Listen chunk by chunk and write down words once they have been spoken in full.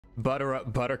Butter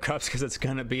up buttercups, because it's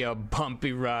gonna be a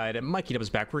bumpy ride. And Mikey Dub's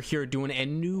back. We're here doing a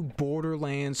new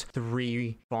Borderlands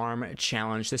 3 farm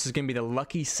challenge. This is gonna be the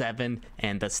Lucky-7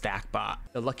 and the 4ckbot.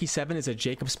 The Lucky-7 is a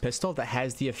Jacob's pistol that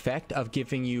has the effect of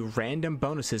giving you random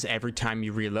bonuses every time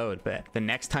you reload, but the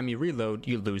next time you reload,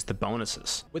 you lose the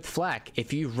bonuses. With Flak,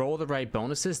 if you roll the right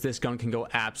bonuses, this gun can go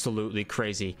absolutely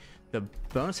crazy. The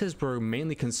bonuses we're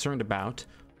mainly concerned about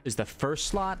is the first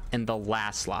slot and the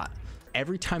last slot.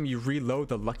 Every time you reload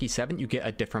the Lucky-7, you get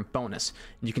a different bonus.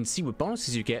 And you can see what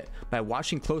bonuses you get by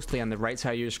watching closely on the right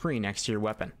side of your screen next to your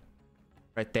weapon.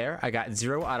 Right there, I got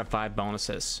 0 out of 5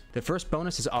 bonuses. The first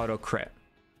bonus is auto crit.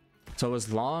 So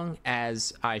as long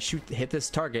as I hit this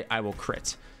target, I will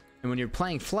crit. And when you're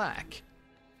playing Flak,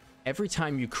 every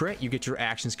time you crit, you get your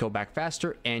action skill back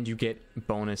faster, and you get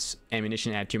bonus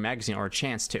ammunition added to your magazine, or a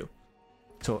chance to.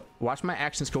 So watch my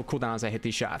action skill cooldown as I hit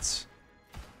these shots.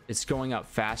 It's going up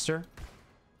faster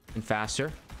and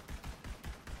faster,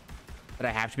 but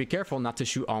I have to be careful not to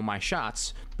shoot all my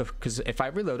shots, because if I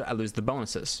reload, I lose the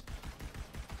bonuses.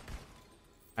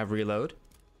 I reload,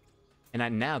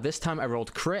 and now this time I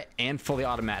rolled crit and fully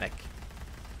automatic.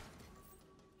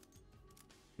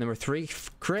 Number 3,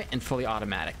 crit and fully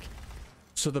automatic.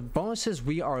 So the bonuses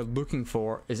we are looking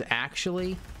for is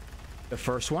actually the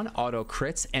first one, auto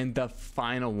crits, and the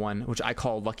final one, which I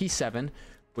call Lucky-7,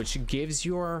 which gives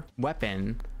your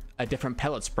weapon a different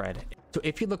pellet spread. So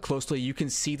if you look closely, you can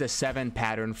see the 7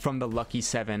 pattern from the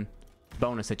Lucky-7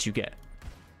 bonus that you get.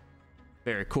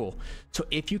 Very cool. So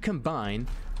if you combine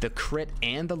the crit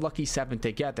and the Lucky-7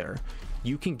 together,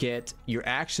 you can get your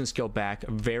action skill back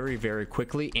very, very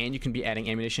quickly, and you can be adding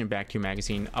ammunition back to your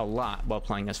magazine a lot while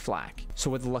playing as Flak.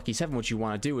 So with the Lucky-7, what you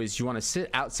want to do is you want to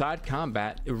sit outside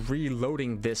combat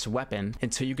reloading this weapon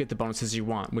until you get the bonuses you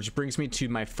want, which brings me to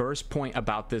my first point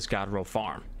about this God roll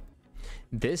farm.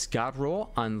 This God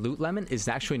roll on Loot Lemon is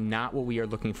actually not what we are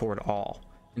looking for at all.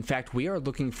 In fact, we are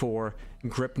looking for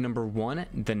grip number 1,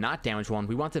 the not damage one.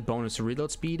 We want the bonus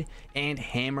reload speed, and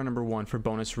hammer number 1 for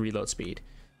bonus reload speed.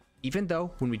 Even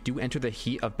though when we do enter the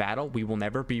heat of battle, we will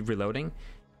never be reloading,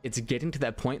 it's getting to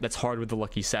that point that's hard with the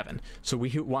Lucky-7. So we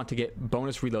want to get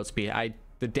bonus reload speed.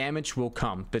 The damage will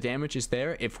come. The damage is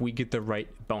there if we get the right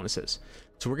bonuses.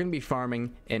 So we're going to be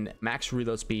farming in max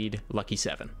reload speed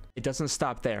Lucky-7. It doesn't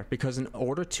stop there, because in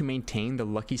order to maintain the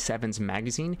Lucky-7's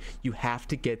magazine, you have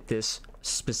to get this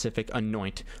specific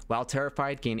anoint. While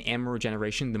terrified, gain ammo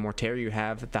regeneration. The more terror you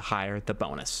have, the higher the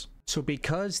bonus. So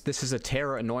because this is a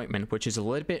terror anointment, which is a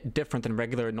little bit different than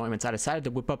regular anointments, I decided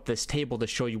to whip up this table to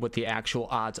show you what the actual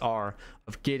odds are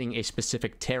of getting a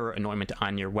specific terror anointment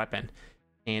on your weapon.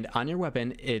 And on your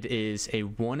weapon, it is a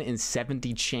 1 in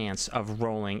 70 chance of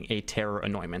rolling a terror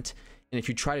anointment. And if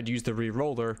you try to use the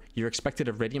re-roller, your expected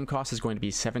iridium cost is going to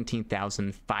be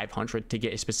 17,500 to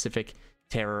get a specific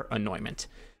terror anointment.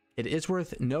 It is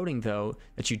worth noting, though,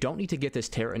 that you don't need to get this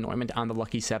terror anointment on the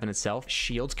Lucky-7 itself.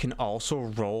 Shields can also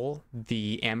roll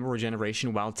the ammo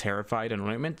regeneration while terrified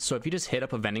anointment. So if you just hit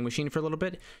up a vending machine for a little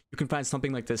bit, you can find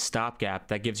something like this stopgap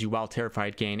that gives you while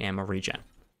terrified gain ammo regen.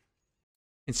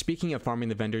 And speaking of farming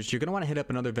the vendors, you're going to want to hit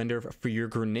up another vendor for your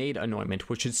grenade anointment,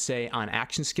 which should say on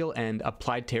action skill and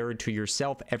applied terror to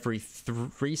yourself every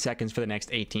 3 seconds for the next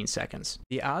 18 seconds.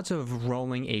 The odds of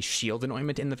rolling a shield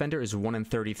anointment in the vendor is 1 in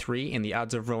 33, and the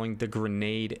odds of rolling the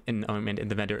grenade anointment in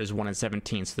the vendor is 1 in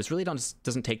 17. So this really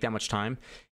doesn't take that much time,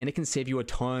 and it can save you a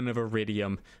ton of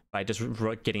iridium by just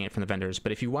getting it from the vendors.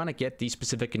 But if you want to get these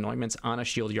specific anointments on a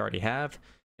shield you already have,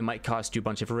 it might cost you a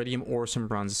bunch of iridium or some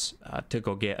runs to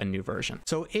go get a new version.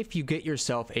 So if you get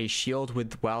yourself a shield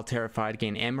with while terrified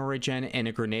gain ammo regen and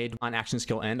a grenade on action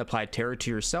skill and applied terror to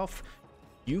yourself,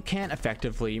 you can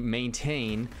effectively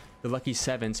maintain the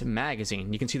Lucky-7's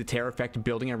magazine. You can see the terror effect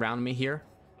building around me here.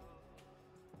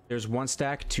 There's 1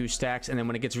 stack, 2 stacks, and then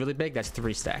when it gets really big, that's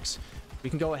 3 stacks. We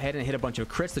can go ahead and hit a bunch of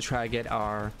crits to try to get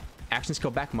our action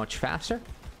skill back much faster.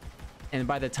 And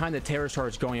by the time the terror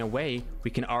starts going away,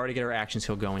 we can already get our action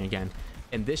skill going again.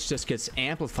 And this just gets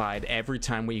amplified every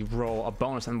time we roll a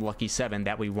bonus on the Lucky-7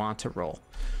 that we want to roll.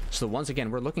 So the ones, again,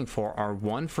 we're looking for are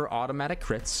 1 for automatic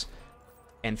crits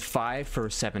and 5 for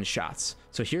 7 shots.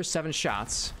 So here's 7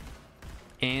 shots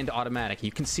and automatic.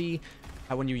 You can see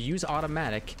how when you use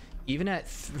automatic, even at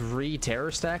 3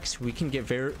 terror stacks, we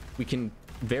can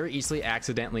very easily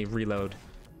accidentally reload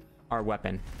our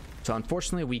weapon. So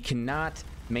unfortunately, we cannot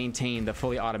maintain the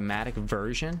fully automatic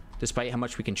version despite how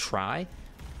much we can try.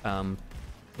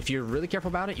 If you're really careful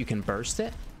about it, you can burst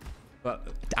it, but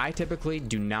I typically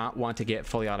do not want to get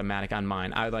fully automatic on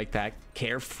mine. I like that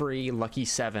carefree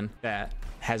Lucky-7 that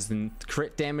has the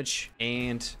crit damage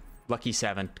and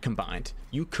Lucky-7 combined.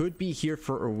 You could be here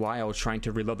for a while trying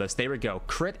to reload this. There we go.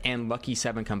 Crit and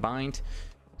Lucky-7 combined.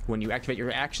 When you activate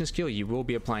your action skill, you will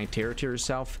be applying terror to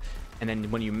yourself. And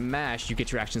then when you mash, you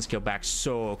get your action skill back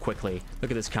so quickly. Look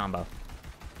at this combo.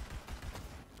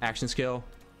 Action skill.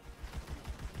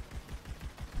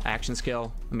 Action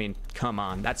skill. I mean, come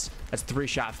on. That's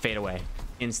 3-shot fadeaway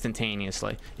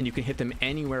instantaneously. And you can hit them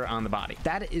anywhere on the body.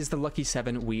 That is the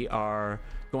Lucky-7 we are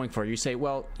going for. You say,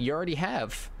 well, you already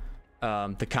have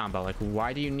the combo. Like,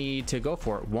 why do you need to go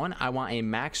for it? One, I want a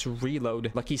max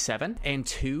reload Lucky-7, and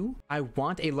two, I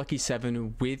want a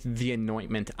Lucky-7 with the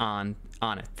anointment on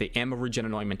it, the ammo regen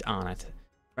anointment on it.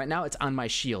 Right now it's on my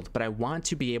shield, but I want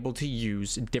to be able to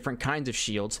use different kinds of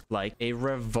shields, like a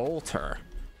revolter.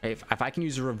 If I can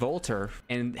use a revolter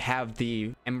and have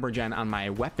the ember gen on my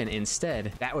weapon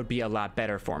instead, that would be a lot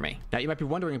better for me. Now you might be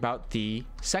wondering about the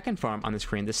second farm on the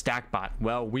screen, the Stack-bot.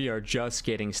 Well, we are just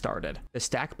getting started. The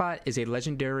Stack-bot is a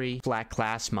legendary flat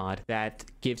class mod that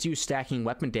gives you stacking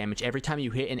weapon damage every time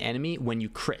you hit an enemy when you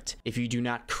crit. If you do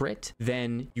not crit,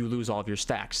 then you lose all of your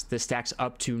stacks. This stacks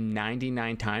up to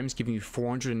 99 times, giving you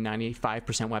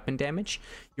 495% weapon damage.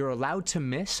 You're allowed to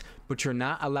miss, but you're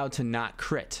not allowed to not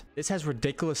crit. This has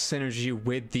ridiculous synergy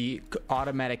with the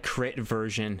automatic crit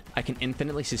version. I can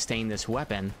infinitely sustain this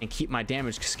weapon and keep my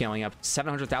damage scaling up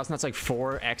 700,000. That's like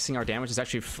 4xing our damage. It's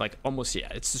actually like almost, yeah,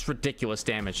 it's just ridiculous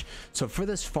damage. So for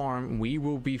this farm, we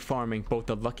will be farming both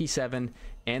the Lucky-7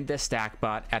 and the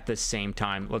Stack-bot at the same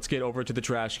time. Let's get over to the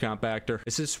trash compactor.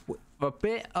 This is a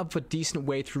bit of a decent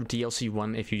way through DLC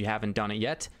 1 if you haven't done it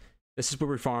yet. This is where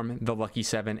we farm the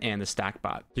Lucky-7 and the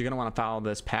Stack-bot. You're going to want to follow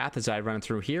this path as I run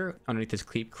through here underneath this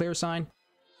keep clear sign.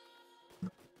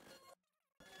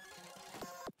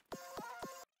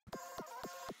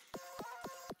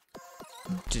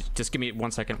 Just give me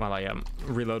 1 second while I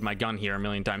reload my gun here a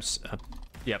million times.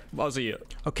 Yep, I'll see you.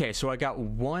 Okay, so I got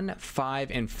 1,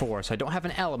 5, and 4. So I don't have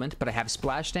an element, but I have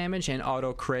splash damage and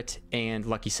auto crit and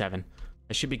Lucky-7.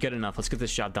 That should be good enough. Let's get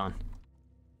this job done.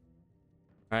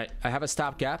 All right, I have a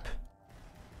stopgap.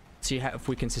 See if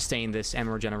we can sustain this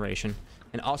ammo regeneration.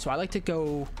 And also, I like to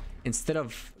go, instead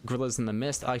of Gorillas in the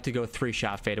Mist, I like to go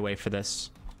 3-shot fadeaway for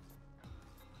this.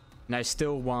 And I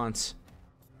still want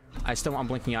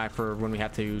Blinking Eye for when we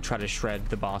have to try to shred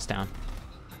the boss down.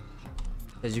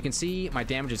 As you can see, my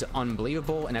damage is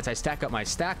unbelievable, and as I stack up my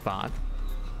Stack-bot,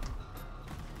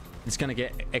 it's gonna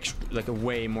get like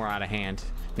way more out of hand.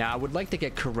 Now, I would like to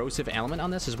get Corrosive Element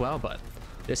on this as well, but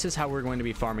this is how we're going to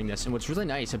be farming this. And what's really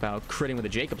nice about critting with a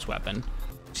Jacob's weapon,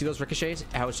 see those ricochets?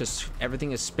 How it's just,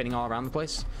 everything is spinning all around the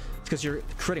place? It's because you're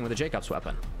critting with a Jacob's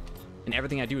weapon. And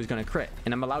everything I do is going to crit.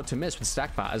 And I'm allowed to miss with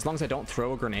Stack-bot. As long as I don't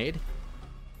throw a grenade.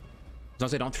 As long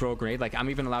as I don't throw a grenade, like, I'm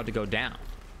even allowed to go down.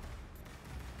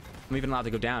 I'm even allowed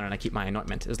to go down and I keep my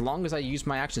anointment. As long as I use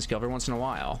my action skill every once in a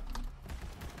while.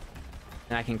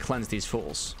 And I can cleanse these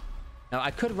fools. Now,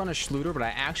 I could run a Schluter, but I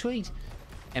actually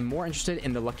am more interested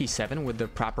in the Lucky-7 with the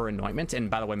proper anointment. And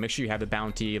by the way, make sure you have the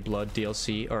Bounty Blood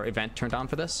DLC or event turned on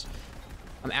for this.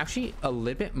 I'm actually a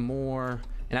little bit more,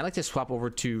 and I like to swap over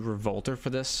to Revolter for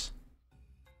this.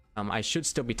 I should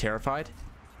still be terrified.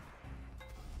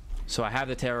 So I have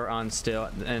the terror on still,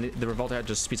 and the Revolter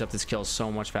just speeds up this kill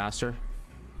so much faster.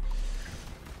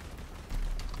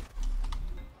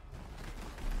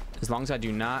 As long as I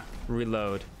do not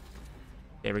reload.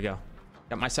 There we go.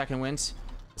 Got my second wins.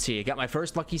 Let's see, I got my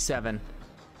first Lucky-7.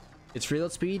 Its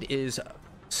reload speed is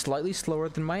slightly slower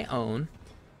than my own,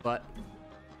 but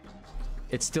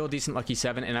it's still a decent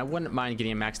Lucky-7, and I wouldn't mind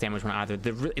getting a max damage one either.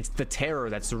 It's the terror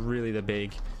that's really the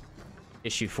big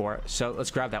issue for it. So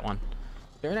let's grab that one.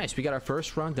 Very nice. We got our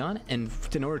first run done, and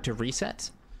in order to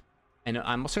reset, and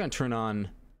I'm also going to turn on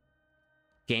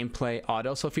gameplay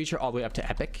auto slow feature all the way up to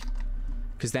epic,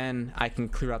 because then I can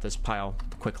clear out this pile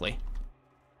quickly.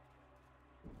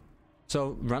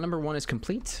 So run number 1 is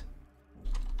complete,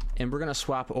 and we're going to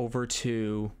swap over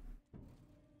to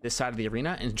this side of the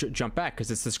arena and jump back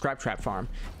because it's the scrap trap farm.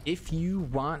 If you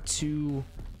want to,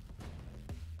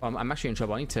 I'm actually in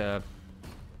trouble. I need to,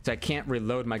 I can't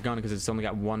reload my gun because it's only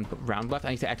got 1 round left.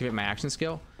 I need to activate my action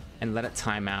skill and let it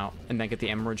time out and then get the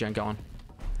ammo regen going.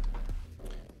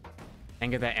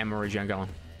 And get that ammo regen going.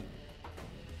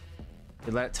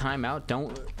 You let it time out.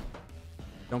 Don't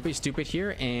be stupid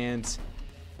here and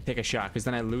take a shot, because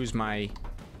then I lose my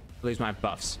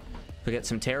buffs. So get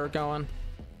some terror going.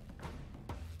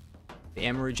 The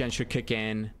ammo regen should kick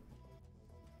in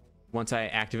once I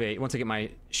get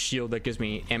my shield that gives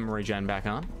me ammo regen back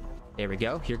on. There we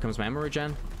go. Here comes my ammo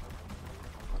regen,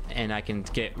 and I can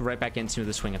get right back into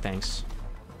the swing of things.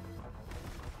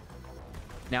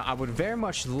 Now, I would very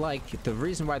much like, the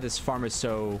reason why this farm is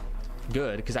so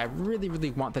good because I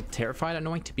really want the Terrified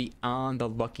Anoint to be on the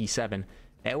Lucky-7.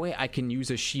 That way I can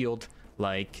use a shield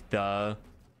like the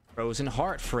Frozen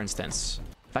Heart, for instance.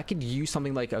 If I could use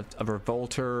something like a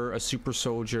Revolter, a Super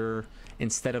Soldier,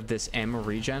 instead of this ammo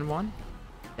regen one,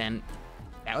 then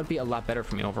that would be a lot better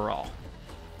for me overall.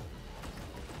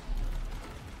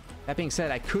 That being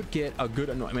said, I could get a good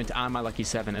anointment on my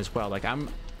Lucky-7 as well. Like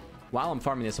while I'm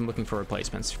farming this, I'm looking for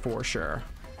replacements for sure.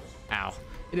 Ow.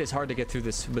 It is hard to get through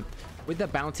this with the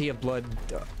Bounty of Blood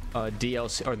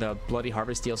DLC, or the Bloody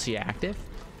Harvest DLC active.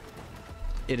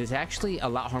 It is actually a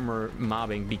lot harder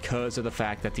mobbing because of the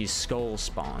fact that these skulls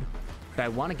spawn. But I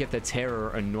want to get the Terror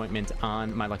Anointment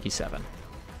on my Lucky-7.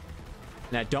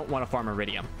 And I don't want to farm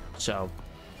Iridium. So,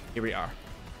 here we are.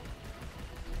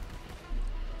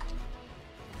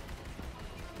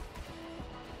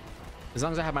 As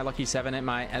long as I have my Lucky-7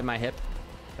 at my hip,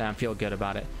 then I feel good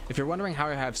about it. If you're wondering how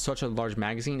I have such a large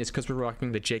magazine, it's because we're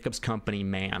rocking the Jacobs Company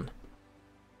Man.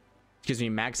 It gives me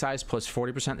mag size plus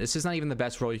 40%. This is not even the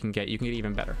best roll you can get. You can get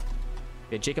even better.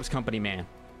 Yeah, Jacobs Company Man.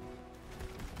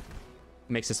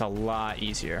 Makes this a lot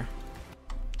easier.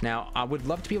 Now, I would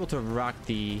love to be able to rock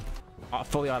the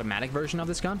fully automatic version of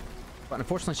this gun, but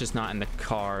unfortunately it's just not in the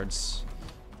cards.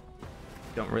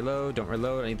 Don't reload.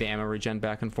 I need the ammo regen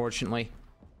back, unfortunately.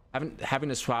 Having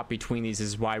to swap between these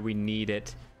is why we need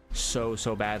it so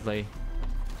badly.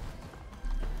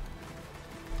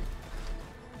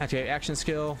 Activate action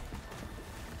skill.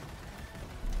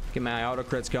 Get my auto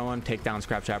crits going. Take down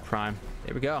Scraptrap Prime.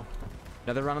 There we go.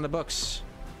 Another run on the books.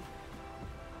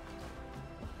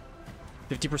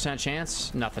 50%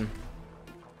 chance. Nothing.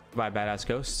 Goodbye, badass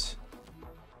ghosts.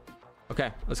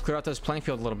 Okay, let's clear out this playing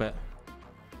field a little bit.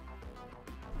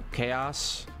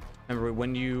 Chaos. Remember,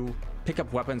 when you pick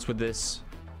up weapons with this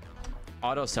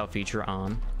auto sell feature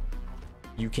on,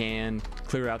 you can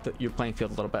clear out your playing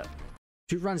field a little bit.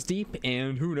 2 runs deep,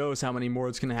 and who knows how many more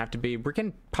it's gonna have to be. We're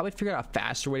gonna probably figure out a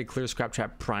faster way to clear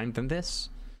Scraptrap Prime than this.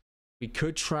 We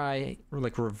could try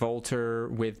like Revolter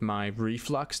with my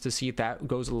Reflux to see if that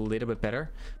goes a little bit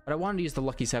better, but I wanted to use the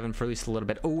Lucky-7 for at least a little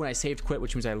bit. Oh, and I saved quit,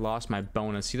 which means I lost my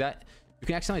bonus. See that? You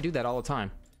can accidentally do that all the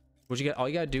time. All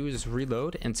you gotta do is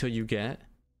reload until you get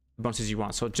bonuses you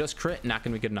want. So just crit, not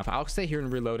gonna be good enough. I'll stay here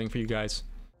and reloading for you guys.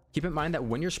 Keep in mind that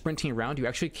when you're sprinting around, you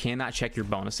actually cannot check your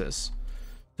bonuses.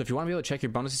 So if you want to be able to check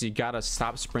your bonuses, you gotta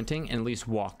stop sprinting and at least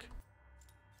walk.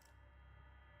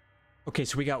 Okay,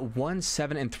 so we got 1,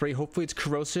 7, and 3. Hopefully it's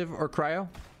corrosive or cryo.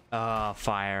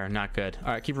 Fire, not good. All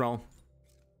right, keep rolling.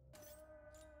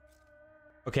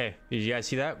 Okay, did you guys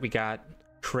see that? We got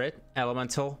crit,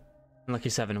 elemental, and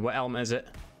Lucky-7. What element is it?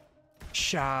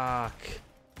 Shock.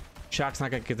 Shock's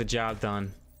not gonna get the job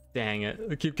done. Dang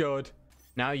it. Keep going.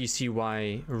 Now you see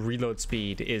why reload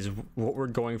speed is what we're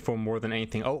going for more than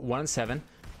anything. Oh, 1 and 7.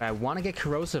 But I want to get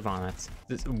corrosive on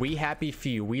it. We happy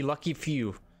few. We lucky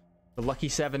few. The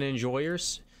Lucky-7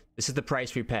 enjoyers. This is the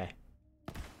price we pay.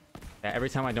 Yeah, every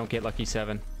time I don't get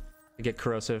Lucky-7, I get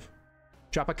corrosive.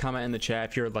 Drop a comment in the chat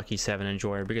if you're a Lucky-7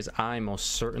 enjoyer, because I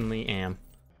most certainly am.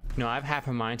 You know, I have half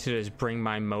a mind to just bring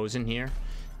my Moes in here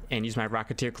and use my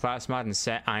Rocketeer class mod and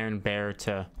set Iron Bear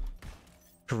to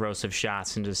corrosive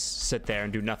shots and just sit there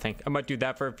and do nothing. I might do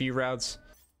that for a few rounds.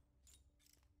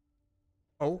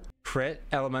 Oh, crit,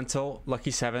 elemental,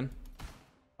 Lucky-7,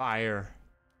 fire.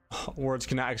 Oh, words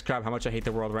cannot describe how much I hate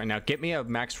the world right now. Get me a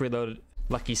max reloaded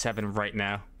Lucky-7 right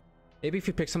now. Maybe if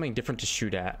you pick something different to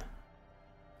shoot at.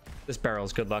 This barrel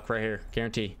is good luck right here,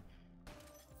 guarantee.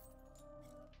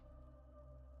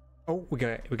 Oh, we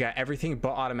got everything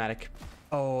but automatic.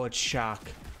 Oh, it's shock.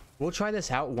 We'll try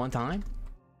this out one time,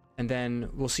 and then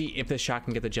we'll see if this shot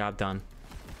can get the job done.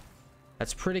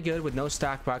 That's pretty good with no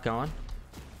stock bot going.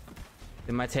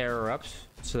 Get my terror up,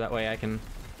 so that way I can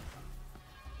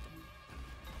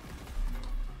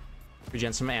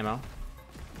regen some ammo.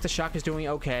 The shock is doing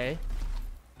okay.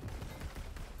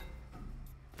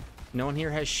 No one here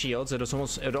has shields.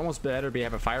 It almost better be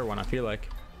have a fire one, I feel like.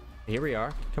 Here we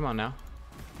are. Come on now.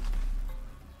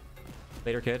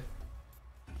 Later, kid.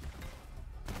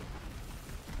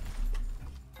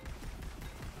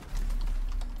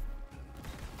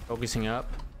 Focusing up.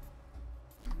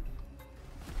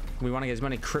 We want to get as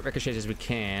many crit ricochets as we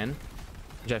can.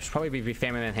 Which I should probably be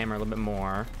famming that hammer a little bit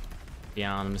more. To be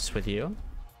honest with you.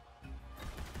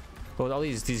 But with all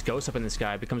these ghosts up in the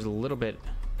sky, it becomes a little bit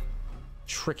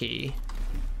tricky.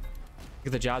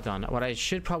 Get the job done. What I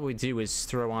should probably do is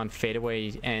throw on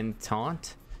fadeaway and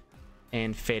taunt,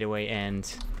 and fadeaway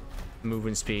and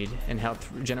movement speed and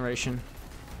health regeneration.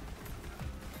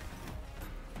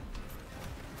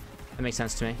 That makes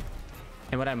sense to me.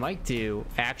 And what I might do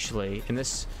actually, and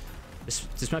this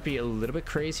might be a little bit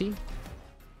crazy,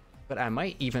 But I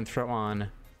might even throw on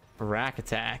rack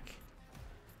attack.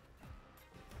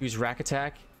 Use rack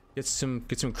attack. Get some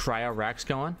cryo racks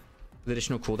going with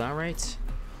additional cooldown rates.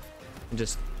 And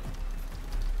just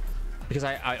because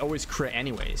I always crit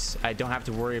anyways. I don't have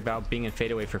to worry about being in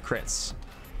fadeaway for crits,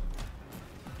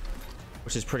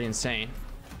 which is pretty insane.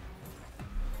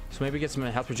 So maybe get some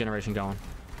health regeneration going.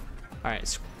 All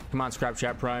right, come on, Scrap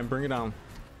Chat Prime, bring it on.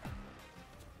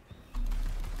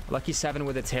 Lucky-7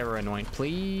 with a Terror Anoint,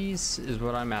 please, is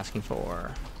what I'm asking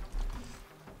for.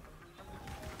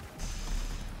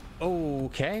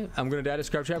 Okay, I'm gonna die to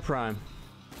Scrap Chat Prime.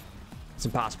 It's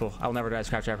impossible. I'll never die to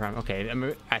Scrap Chat Prime.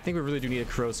 Okay, I think we really do need a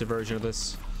corrosive version of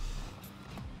this.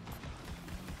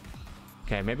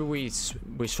 Okay, maybe we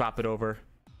swap it over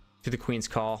to the Queen's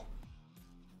Call.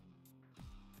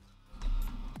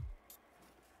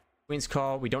 Queen's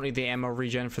Call. We don't need the ammo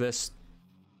regen for this.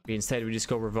 Instead, we just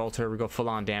go Revolter. We go full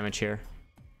on damage here.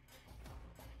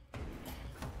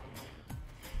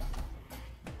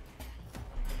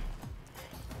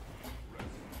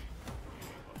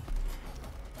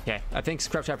 Okay, I think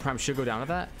Scrap Chat Prime should go down to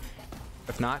that.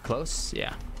 If not, close.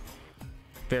 Yeah.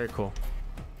 Very cool.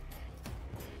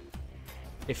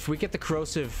 If we get the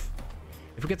corrosive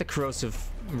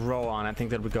roll on, I think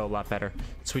that would go a lot better.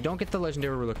 So we don't get the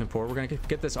legendary we're looking for. We're gonna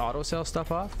get this auto sell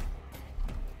stuff off.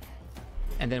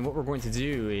 And then what we're going to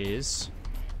do is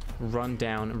run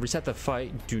down and reset the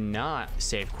fight. Do not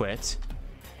save quit.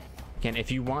 Again, if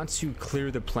you want to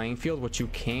clear the playing field, what you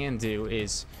can do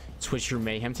is switch your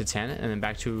Mayhem to 10 and then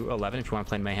back to 11 if you want to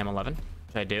play Mayhem 11,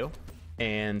 which I do.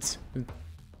 And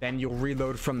then you'll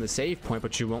reload from the save point,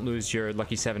 but you won't lose your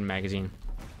Lucky-7 magazine.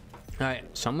 All right,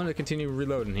 so I'm going to continue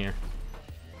reloading here.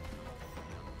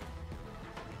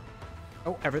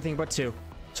 Oh, everything but 2.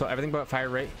 So everything but fire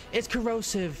rate. It's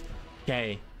corrosive.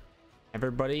 Okay,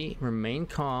 everybody remain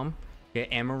calm.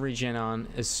 Get ammo regen on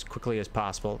as quickly as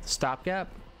possible. Stopgap,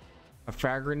 a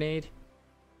frag grenade.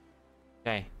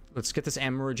 Okay, let's get this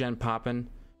ammo regen popping.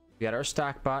 We got our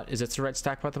stack bot. Is it the right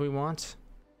stack bot that we want?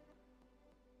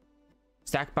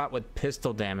 Stack bot with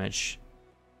pistol damage.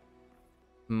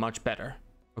 Much better.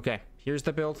 Okay, here's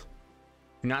the build.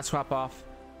 Do not swap off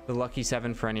the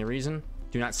Lucky-7 for any reason.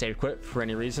 Do not save quit for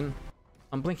any reason.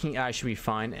 Unblinking eye should be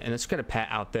fine, and let's get a pet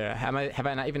out there. Have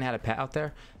I not even had a pet out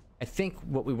there? I think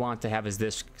what we want to have is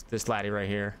this laddie right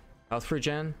here. Health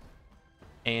regen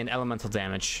and elemental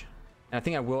damage. And I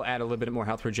think I will add a little bit more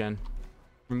health regen.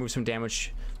 Remove some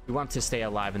damage. We want to stay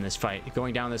alive in this fight.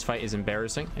 Going down this fight is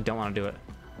embarrassing. I don't want to do it.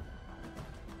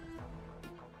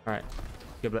 All right.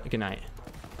 Good night.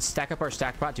 Stack up our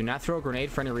stack bot. Do not throw a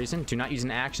grenade for any reason. Do not use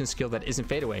an action skill that isn't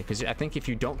fade away, because I think if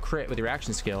you don't crit with your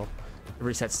action skill, it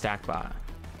resets stack bot.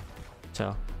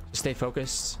 So just stay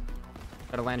focused.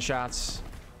 Try to land shots.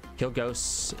 Kill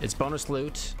ghosts. It's bonus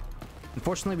loot.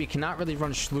 Unfortunately, we cannot really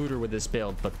run Schluter with this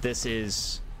build, but this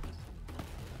is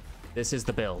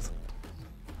the build.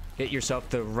 Get yourself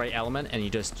the right element and you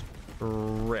just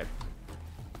rip.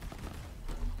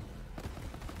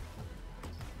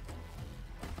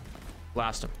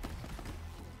 Blast him.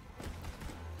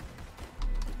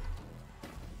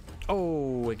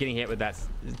 Oh, getting hit with that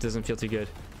doesn't feel too good.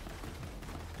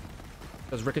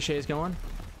 Those ricochets going?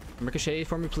 Ricochet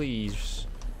for me, please.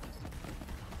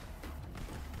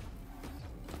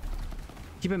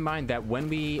 Keep in mind that when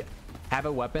we have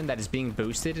a weapon that is being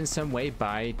boosted in some way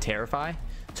by Terrify,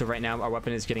 so right now our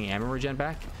weapon is getting ammo regen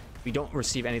back, we don't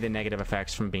receive any of the negative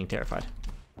effects from being terrified,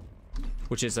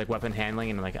 which is like weapon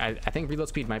handling, and like I think reload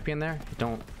speed might be in there.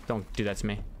 Don't do that to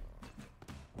me.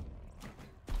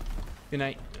 Good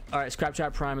night. All right, Scrap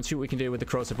Chat Prime. Let's see what we can do with the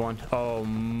corrosive one. Oh,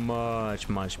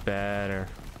 much better.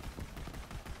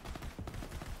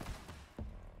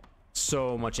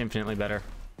 So much infinitely better.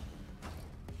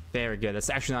 Very good. That's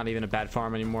actually not even a bad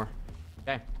farm anymore.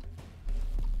 Okay.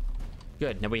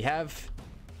 Good. Now we have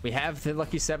the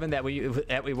Lucky-7 that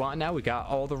we want now. We got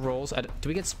all the rolls. Do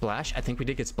we get Splash? I think we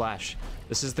did get Splash.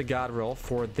 This is the God roll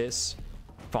for this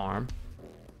farm.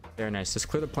 Very nice. Just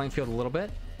clear the playing field a little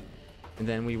bit, and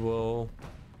then we will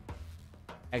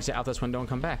exit out this window and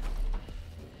come back.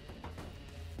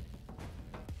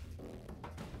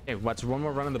 Okay, what's one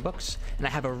more run in the books? And I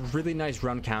have a really nice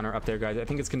run counter up there, guys. I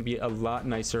think it's going to be a lot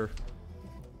nicer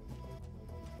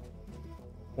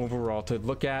overall to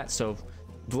look at. So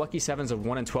the Lucky-7's a 1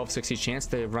 in 1260 chance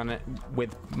to run it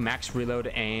with max reload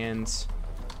and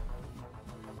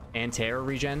terror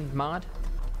regen mod.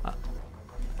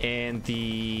 And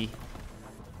the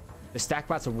stack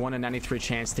bot's a 1 in 93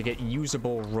 chance to get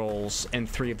usable rolls in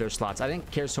 3 of their slots. I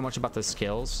didn't care so much about the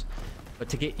skills, but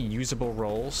to get usable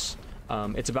rolls,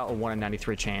 it's about a 1 in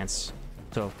 93 chance.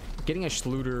 So getting a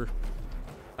Schluter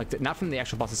Like, not from the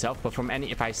actual boss itself, but from any...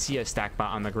 If I see a stack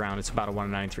bot on the ground, it's about a 1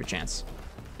 in 93 chance.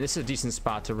 This is a decent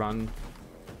spot to run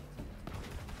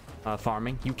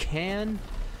farming. You can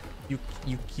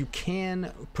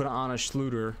put on a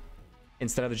Schluter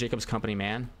instead of the Jacob's Company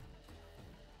man.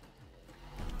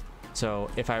 So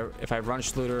if I run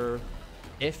Schluter,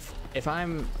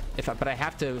 but I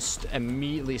have to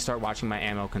immediately start watching my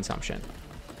ammo consumption.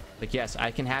 Like, yes, I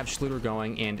can have Schluter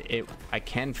going, and I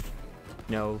can,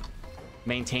 you know,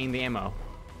 maintain the ammo,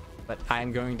 but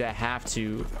I'm going to have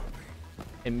to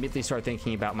immediately start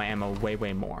thinking about my ammo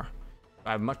way more.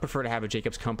 I much prefer to have a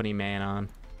Jacob's Company man on.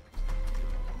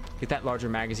 Get that larger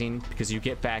magazine because you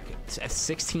get back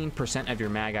 16% of your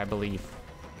mag, I believe,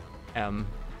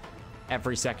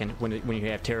 every second when you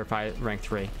have Terrify rank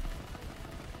 3. Can't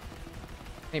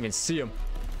even see him.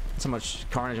 That's how much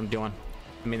carnage I'm doing.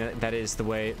 I mean, that is the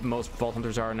way most Vault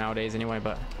Hunters are nowadays anyway,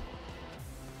 but...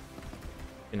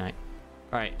 Good night.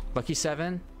 Alright,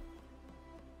 Lucky-7.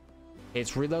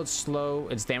 Its reload slow,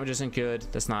 its damage isn't good.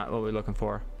 That's not what we're looking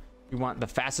for. We want the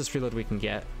fastest reload we can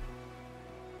get.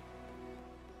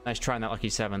 Nice try on that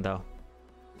Lucky-7, though.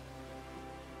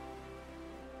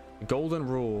 Golden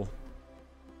rule.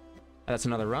 That's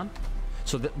another run.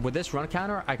 So with this run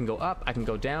counter, I can go up, I can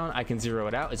go down, I can zero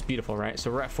it out. It's beautiful, right?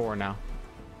 So we're at 4 now.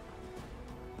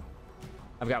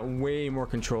 I've got way more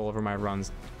control over my run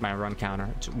counter,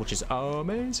 which is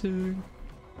amazing.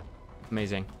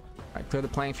 Amazing. All right, clear the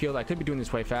playing field. I could be doing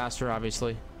this way faster,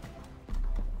 obviously,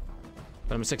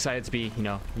 but I'm just excited to be, you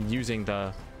know, using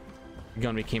the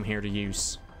gun we came here to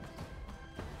use.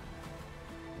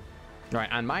 All right,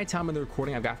 on my time of the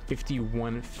recording, I've got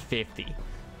 5150.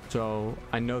 So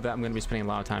I know that I'm going to be spending a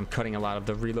lot of time cutting a lot of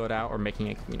the reload out or making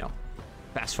it, you know,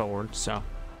 fast forward. So, all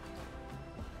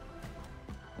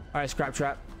right, Scrap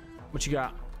Trap, what you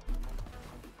got?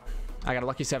 I got a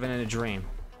Lucky-7 and a Dream.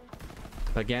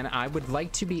 But again, I would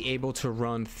like to be able to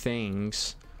run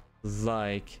things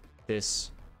like this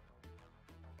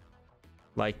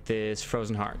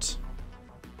Frozen Heart.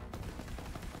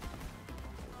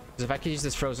 Because if I could use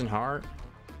this Frozen Heart,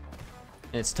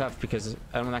 and it's tough because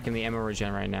I'm not getting the ammo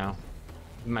regen right now.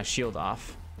 My shield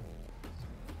off.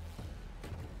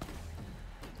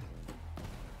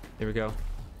 There we go.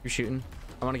 You're shooting.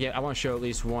 I want to show at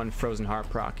least one Frozen Heart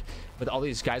proc. With all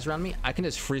these guys around me, I can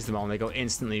just freeze them all and they go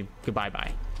instantly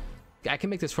goodbye-bye. I can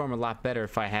make this farm a lot better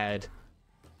if I had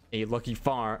a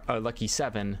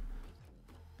Lucky-7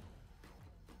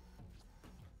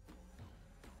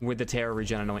 with the Terror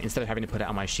regen annoying instead of having to put it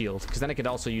on my shield, because then I could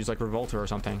also use like Revolter or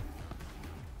something.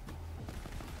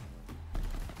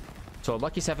 So a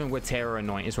Lucky-7 with Terror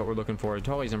Anoint is what we're looking for. It's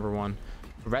always number 1.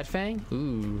 Red Fang?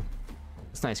 Ooh.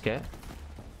 That's a nice get.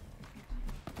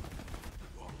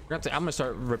 I'm gonna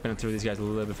start ripping through these guys a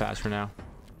little bit faster now.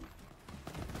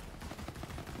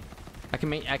 I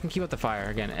can keep up the fire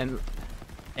again, and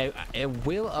it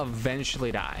will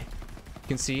eventually die. You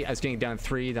can see I was getting down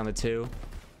 3, down to 2,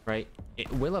 right?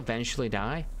 It will eventually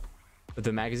die with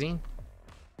the magazine,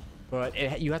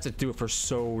 but you have to do it for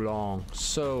so long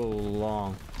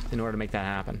in order to make that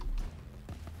happen.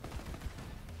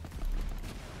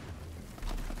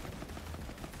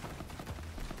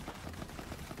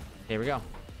 Here we go.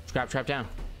 Scrap Trap down.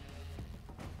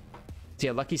 So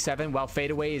yeah, Lucky-7 while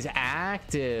fadeaway is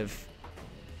active.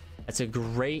 That's a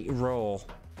great roll.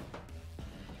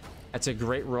 That's a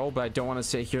great roll, but I don't want to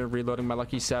sit here reloading my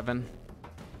Lucky-7.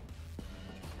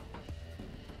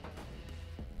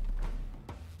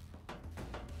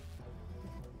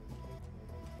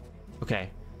 Okay,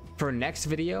 for next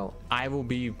video, I will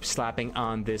be slapping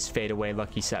on this fadeaway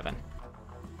Lucky-7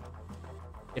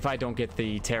 if I don't get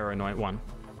the Terror Anoint one.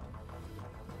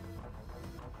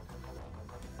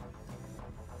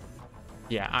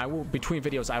 Yeah, I will, between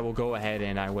videos, I will go ahead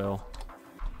and I will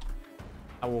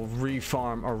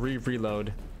re-farm or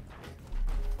reload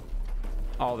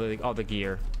all the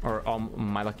gear or all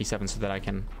my Lucky-7 so that I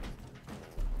can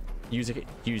use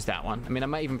that one. I mean, I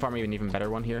might even farm an even better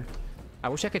one here. I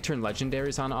wish I could turn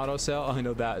legendaries on auto sell. I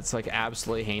know that it's like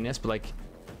absolutely heinous, but like,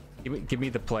 give me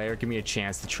the player, give me a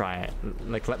chance to try it.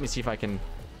 Like, let me see if I can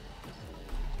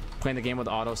play the game with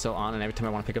auto sell on, and every time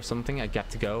I want to pick up something, I get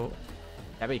to go.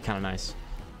 That'd be kind of nice.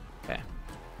 Okay,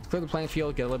 let's clear the playing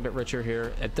field, get a little bit richer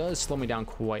here. It does slow me down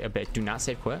quite a bit. Do not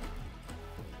save quit.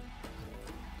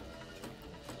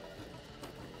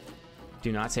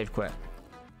 Do not save quit.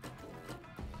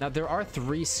 Now there are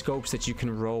 3 scopes that you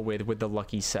can roll with the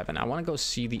Lucky-7. I want to go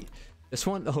see this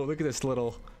one. Oh, look at this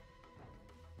little.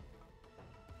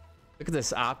 Look at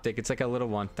this optic. It's like a little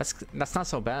one. That's not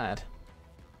so bad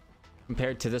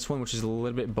compared to this one, which is a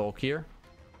little bit bulkier.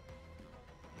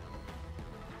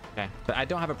 Okay, but I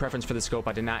don't have a preference for the scope.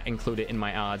 I did not include it in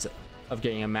my odds of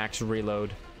getting a max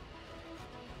reload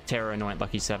Terror Anoint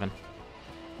Lucky-7.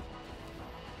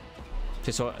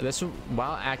 Okay, so this,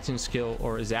 while action skill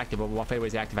or is active, but while fadeaway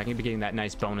is active, I can be getting that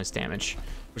nice bonus damage,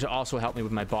 which will also help me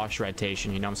with my boss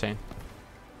rotation. You know what I'm saying?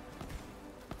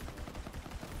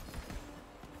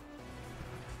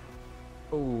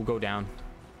 Oh, go down.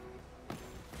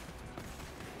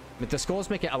 But the skulls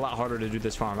make it a lot harder to do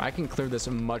this farm. I can clear this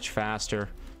much faster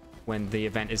when the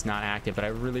event is not active, but I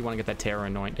really want to get that Terror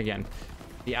Anoint. Again,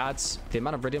 the odds, the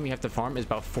amount of Iridium you have to farm is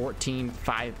about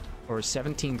 14,500 or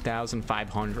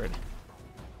 17,500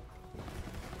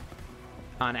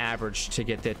 on average to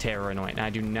get the Terror Anoint. And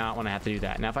I do not want to have to do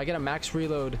that. Now, if I get a max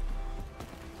reload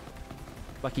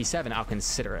Lucky-7, I'll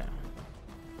consider it.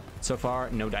 So far,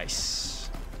 no dice.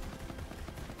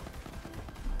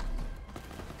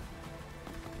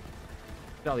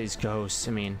 Look at all these ghosts.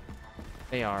 I mean,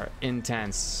 they are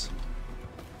intense.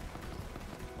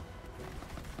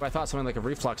 Well, I thought something like a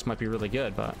reflux might be really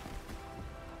good, but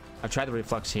I've tried the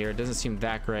reflux here. It doesn't seem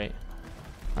that great.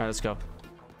 All right, let's go.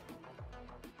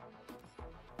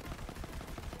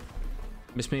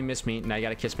 Miss me, miss me. Now you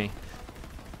gotta kiss me.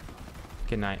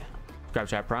 Good night. Grab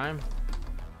chat prime.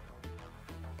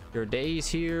 Your days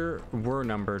here were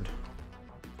numbered.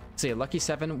 See, a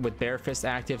Lucky-7 with bare fist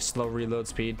active, slow reload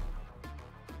speed.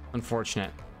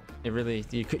 Unfortunate. It really,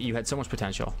 you had so much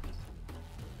potential.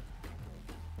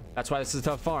 That's why this is a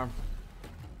tough farm.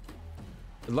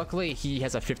 Luckily, he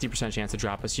has a 50% chance to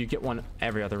drop us. You get one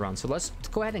every other run. So let's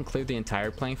go ahead and clear the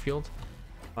entire playing field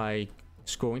by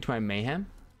going to my Mayhem,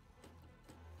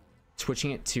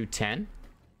 switching it to 10,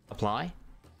 apply.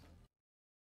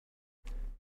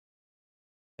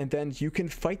 And then you can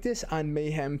fight this on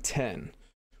Mayhem 10,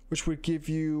 which would give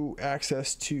you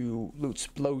access to loot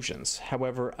explosions.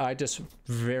 However, I just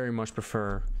very much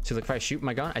prefer, so like if I shoot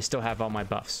my gun, I still have all my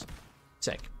buffs.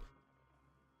 Sick.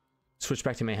 Switch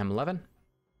back to Mayhem 11.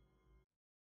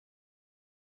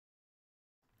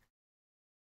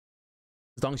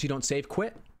 As long as you don't save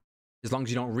quit, as long as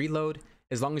you don't reload,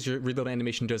 as long as your reload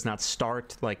animation does not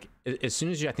start, like as soon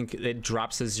as I think it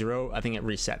drops to 0, I think it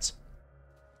resets.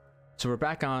 So we're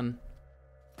back on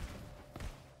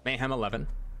Mayhem 11.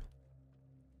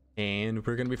 And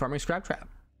we're going to be farming Scrap Trap.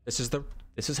 This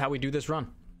is how we do this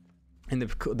run. And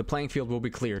the playing field will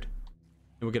be cleared.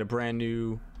 And we'll get a brand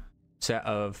new set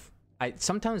of...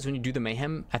 sometimes when you do the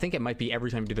Mayhem, I think it might be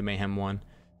every time you do the Mayhem one,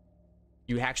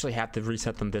 you actually have to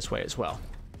reset them this way as well.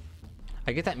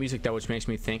 I get that music though, which makes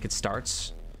me think it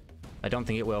starts. I don't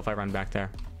think it will if I run back there.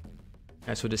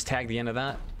 Alright, so just tag the end of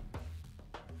that.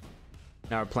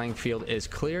 Now our playing field is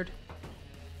cleared.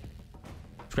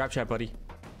 Scrap Chat, buddy.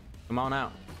 Come on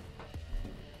out.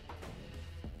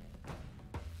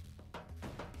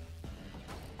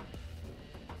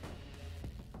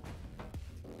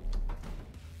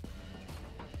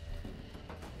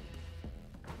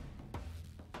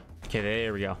 Okay,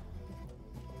 there we go.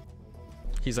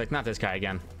 He's like, not this guy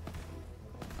again.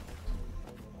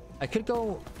 I could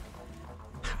go...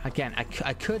 Again,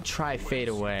 I could try fade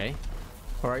away.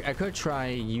 Or I could try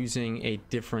using a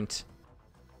different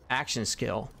action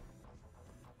skill.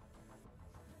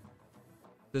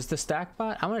 Does the stack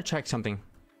bot? I want to check something.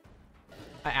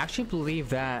 I actually believe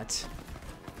that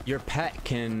your pet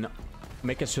can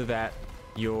make it so that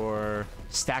your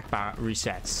stack bot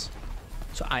resets.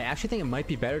 So I actually think it might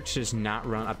be better to just not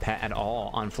run a pet at all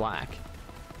on Flak.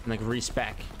 And like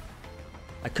respec.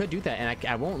 I could do that and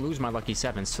I won't lose my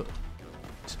Lucky-7. So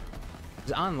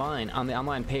online, on the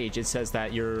online page, it says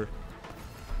that your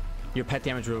pet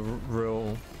damage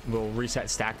will reset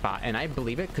stack bot. And I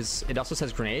believe it because it also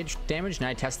says grenade damage and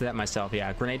I tested that myself.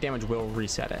 Yeah, grenade damage will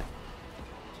reset it.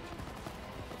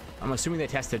 I'm assuming they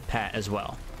tested pet as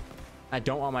well. I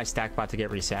don't want my stack bot to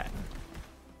get reset.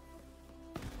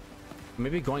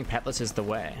 Maybe going petless is the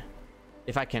way,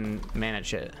 if I can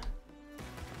manage it.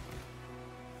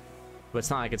 But it's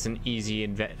not like it's an easy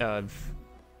thing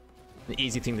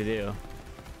to do.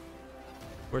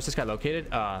 Where's this guy located?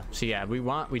 So yeah,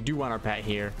 we do want our pet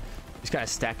here. Just gotta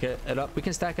stack it up. We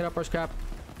can stack it up our scrap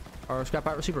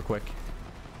bot super quick.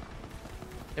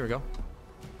 There we go.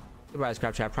 Goodbye,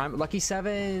 Scrap Chat Prime.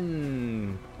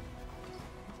 Lucky-7.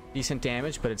 Decent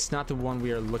damage, but it's not the one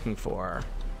we are looking for.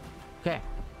 Okay.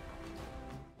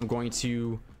 I'm going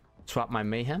to swap my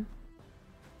Mayhem.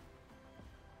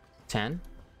 10.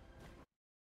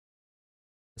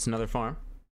 That's another farm.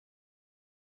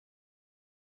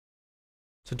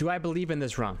 So do I believe in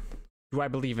this run? Do I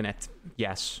believe in it?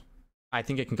 Yes. I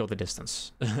think it can go the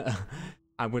distance.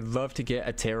 I would love to get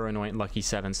a Terror Anoint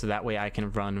Lucky-7 so that way I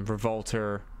can run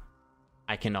Revolter.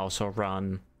 I can also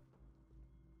run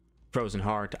Frozen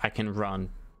Heart, I can run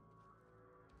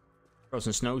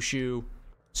Frozen Snowshoe,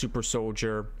 Super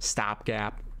Soldier,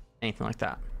 Stopgap, anything like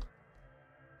that.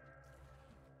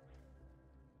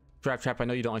 Trap, I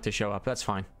know you don't like to show up. That's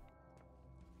fine.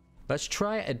 Let's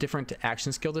try a different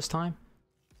action skill this time.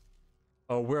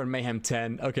 Oh, we're in Mayhem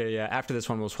 10. Okay, yeah. After this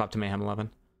one, we'll swap to Mayhem 11.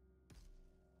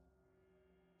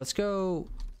 Let's go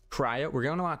Cryo. We're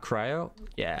going to want Cryo.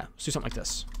 Yeah, let's do something like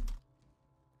this.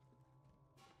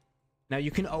 Now,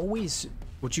 you can always...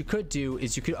 What you could do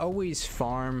is you could always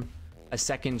farm a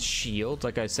second shield,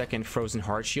 like a second Frozen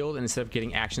Heart shield, and instead of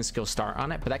getting action skill start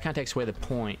on it, but that kind of takes away the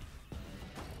point.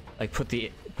 Like, put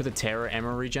the Terror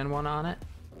Ammo regen one on it.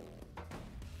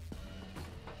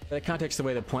 That kind of takes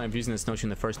away the point of using the Snowshoe in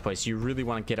the first place. You really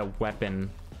want to get a weapon,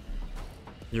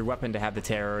 your weapon, to have the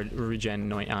Terror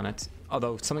regen on it.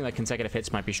 Although something like consecutive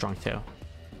hits might be strong too.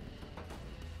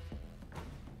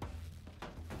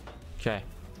 Okay.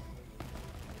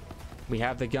 We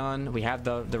have the gun. We have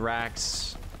the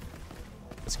racks.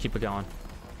 Let's keep it going.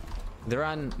 They're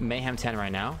on Mayhem 10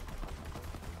 right now.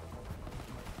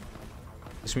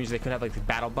 This means they could have like the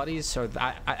battle buddies, or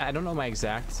I don't know my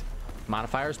exact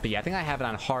modifiers, but yeah, I think I have it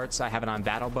on hearts. I have it on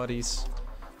battle buddies.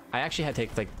 I actually had to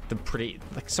take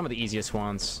like some of the easiest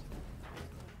ones.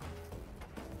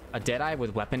 A Deadeye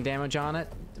with weapon damage on it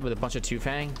with a bunch of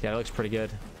two-fang. Yeah, that looks pretty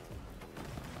good.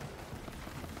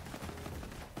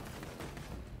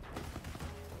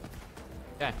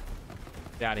 Okay,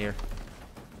 get out of here.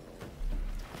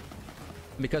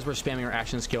 Because we're spamming our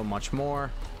action skill much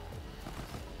more,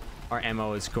 our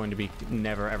ammo is going to be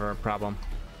never ever a problem.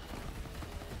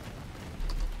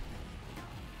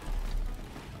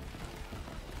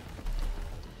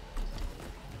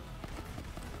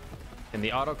 And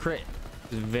the auto crit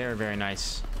is very, very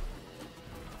nice.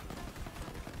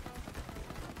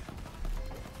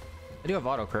 I do have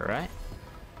auto crit, right?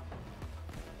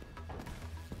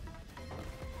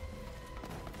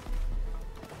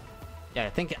 Yeah, I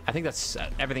think that's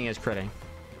everything is critting.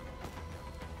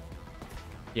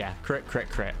 Yeah, crit.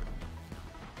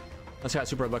 Let's got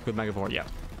super luck with Megavore. Yeah.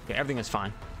 Okay, everything is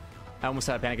fine. I almost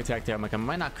had a panic attack there. I'm like, am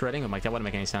I not critting? I'm like, that wouldn't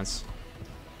make any sense.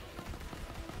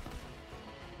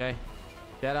 Okay.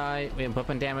 Deadeye, we have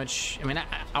weapon damage. I mean,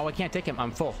 I can't take him.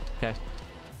 I'm full. Okay.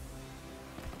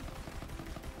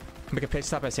 Make a pit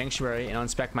stop at Sanctuary and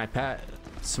unspec my pet,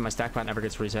 so my stack bot never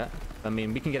gets reset. I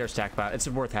mean, we can get our stack bot. It's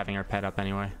worth having our pet up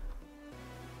anyway.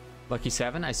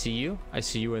 Lucky-7, I see you. I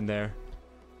see you in there.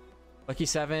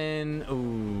 Lucky-7,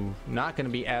 ooh, not gonna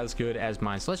be as good as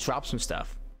mine. So let's drop some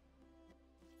stuff.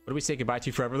 What do we say goodbye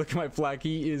to forever? Look at my flag.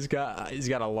 He's got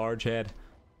a large head.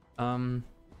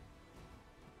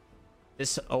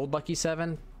 This old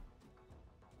Lucky-7,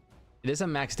 it is a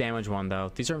max damage one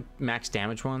though. These are max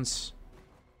damage ones.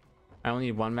 I only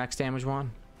need one max damage one.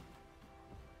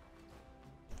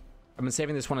 I've been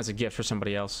saving this one as a gift for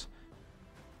somebody else.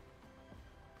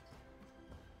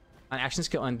 On action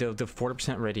skill and the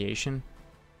 40% radiation.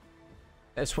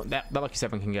 That's what that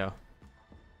Lucky-7 can go.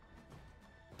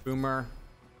 Boomer.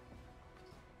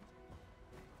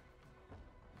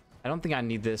 I don't think I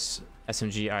need this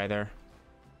SMG either.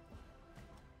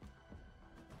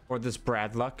 Or this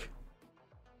Brad Luck.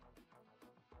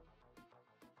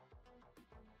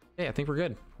 Hey, I think we're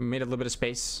good. We made a little bit of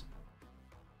space.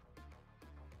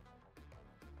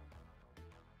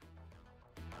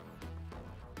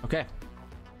 Okay.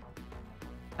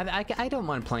 I don't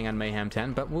mind playing on Mayhem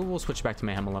 10, but we'll switch back to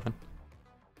Mayhem 11.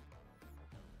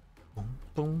 Boom,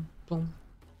 boom, boom.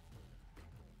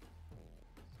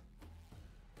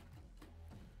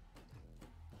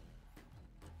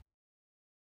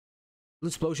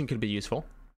 Explosion could be useful.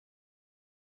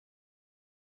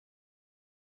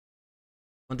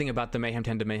 One thing about the Mayhem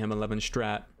 10 to Mayhem 11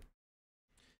 strat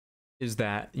is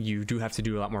that you do have to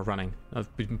do a lot more running.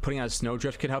 Putting out a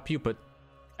Snowdrift could help you, but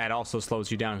that also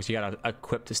slows you down because you gotta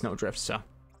equip the Snowdrift, so.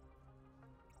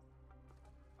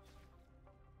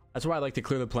 That's why I like to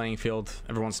clear the playing field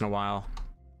every once in a while.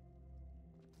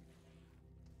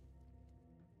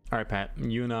 Alright, Pat,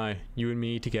 you and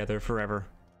me together forever.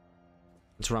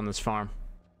 Let's run this farm.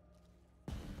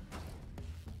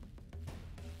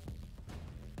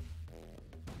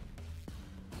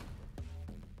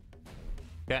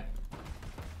 Okay.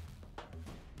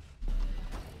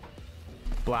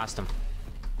 Blast him.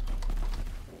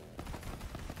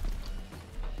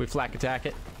 We flak attack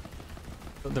it.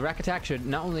 The rack attack should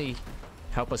not only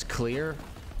help us clear,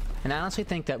 and I honestly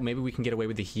think that maybe we can get away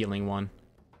with the healing one.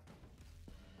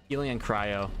 Healing and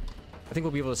cryo. I think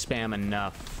we'll be able to spam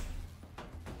enough.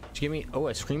 Did you give me, oh,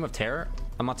 a Scream of Terror?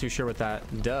 I'm not too sure what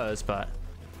that does, but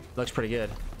it looks pretty good.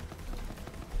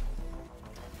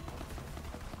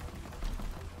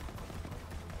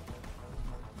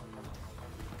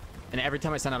 And every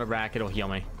time I send out a rack, it'll heal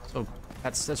me. So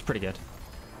that's pretty good.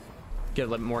 Get a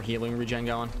little more healing regen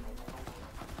going.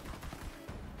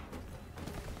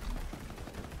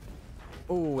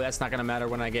 Oh, that's not gonna matter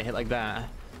when I get hit like that.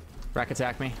 Rack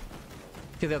attack me.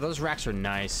 Okay, those racks are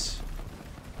nice.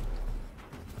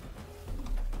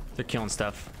 They're killing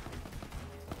stuff.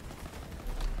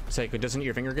 Say, doesn't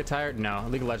your finger get tired? No.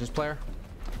 League of Legends player.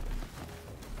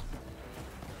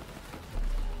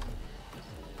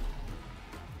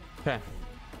 Okay.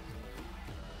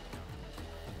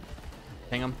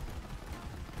 Hang him.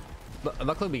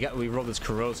 Luckily we rolled this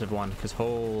corrosive one, because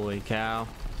holy cow.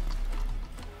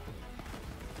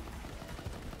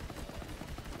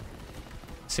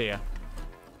 See ya.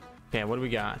 Okay, what do we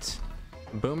got?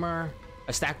 Boomer.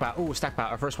 A stack bot. Ooh, a stack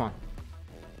bot. Our first one.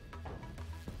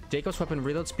 Jacob's weapon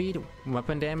reload speed.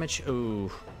 Weapon damage.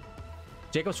 Ooh.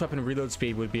 Jacob's weapon reload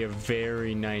speed would be a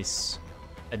very nice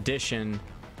addition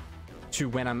to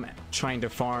when I'm trying to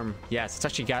farm. Yes, it's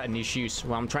actually got a niche use.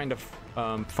 While I'm trying to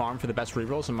farm for the best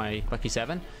rerolls in my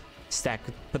Lucky-7,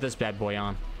 put this bad boy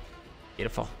on.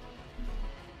 Beautiful.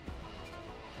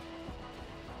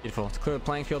 Beautiful. Let's clear the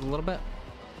playing field a little bit.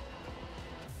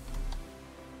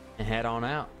 And head on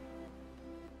out.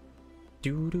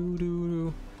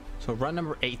 Do. So run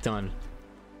number 8 done.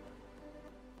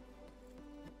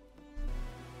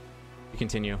 We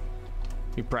continue.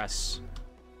 We press.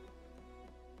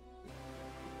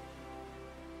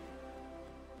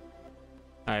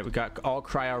 All right, we got all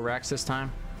cryo racks this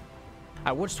time.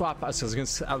 I would swap us.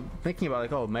 I'm thinking about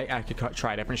like, oh, I could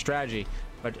try a different strategy.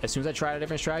 But as soon as I try a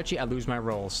different strategy, I lose my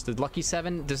rolls. The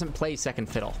Lucky-7 doesn't play second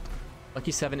fiddle.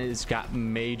 Lucky-7 has got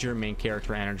major main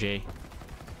character energy.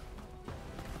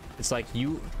 It's like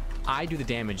I do the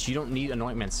damage. You don't need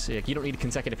anointments. Like, you don't need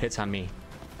consecutive hits on me.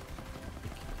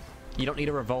 You don't need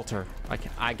a revolter. Like,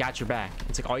 I got your back.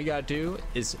 It's like all you gotta do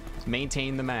is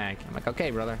maintain the mag. I'm like,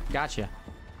 okay, brother, gotcha.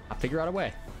 I'll figure out a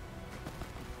way.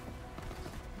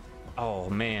 Oh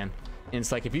man. And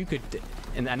it's like if you could,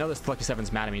 and I know this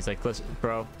Lucky-7's mad at me. He's like, listen,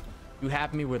 bro, you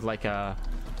have me with like a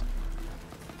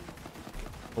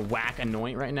whack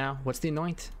anoint right now. What's the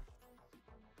anoint?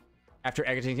 After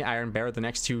exiting Iron Bear, the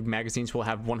next 2 magazines will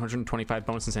have 125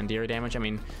 bonus incendiary damage. I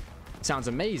mean, sounds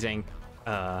amazing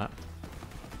for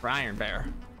Iron Bear.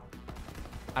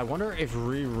 I wonder if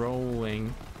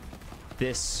re-rolling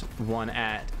this one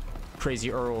at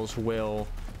Crazy Earl's will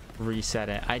reset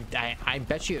it. I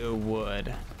bet you it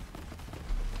would,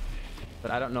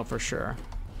 but I don't know for sure.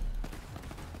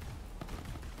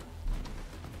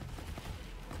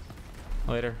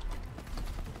 Later.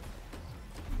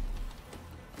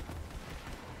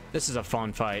 This is a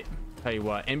fun fight, tell you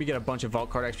what. And we get a bunch of vault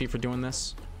card XP for doing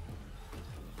this.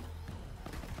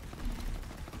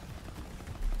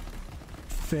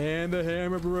 Fan the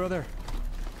hammer, brother.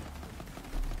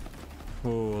 Oh,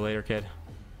 later, kid.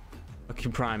 Lucky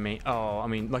Prime me. Oh, I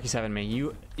mean, Lucky-7 me.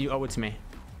 You owe it to me.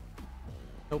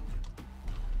 Nope.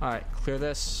 All right, clear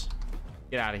this.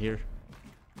 Get out of here.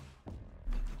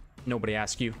 Nobody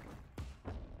asked you.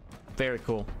 Very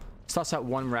cool. Let's toss out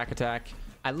 1 rack attack.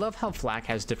 I love how Flak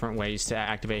has different ways to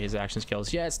activate his action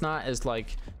skills. Yeah, it's not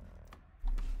like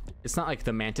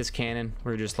the Mantis cannon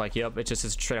where you're just like, yep, it's just a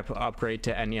straight up upgrade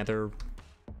to any other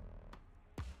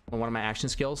one of my action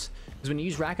skills. Because when you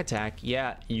use rack attack,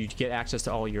 yeah, you get access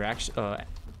to all your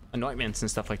anointments and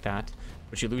stuff like that,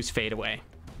 but you lose fade away.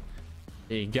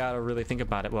 You gotta really think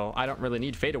about it. Well, I don't really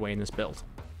need fade away in this build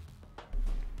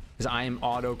because I am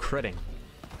auto critting.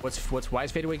 Why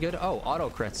is fade away good? Oh,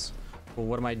 auto crits. Well,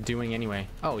 what am I doing anyway?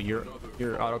 Oh, you're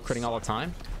auto critting all the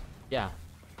time? Yeah.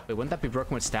 Wait, wouldn't that be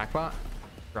broken with StackBot?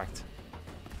 Correct.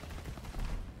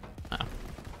 Oh.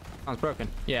 Sounds broken.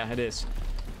 Yeah, it is.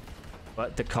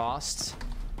 But the cost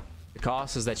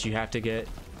is that you have to get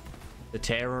the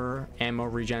terror ammo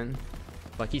regen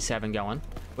Lucky-7 going,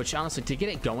 which honestly, to get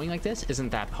it going like this isn't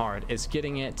that hard. It's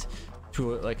getting it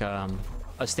to like a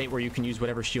state where you can use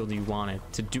whatever shield you wanted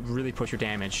to really push your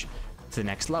damage to the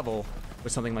next level.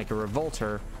 With something like a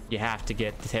revolter, you have to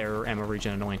get the terror ammo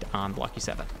regen anoint on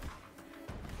Lucky-7.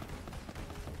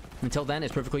 Until then,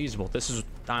 it's perfectly usable. This is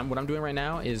what I'm doing right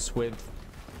now is with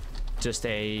just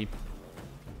an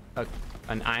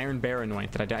Iron Bear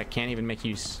anoint that I can't even make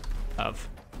use of.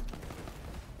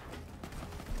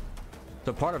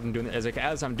 So part of doing it is like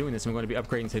as I'm doing this, I'm going to be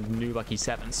upgrading to new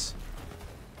Lucky-7s.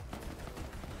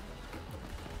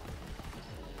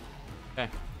 Okay.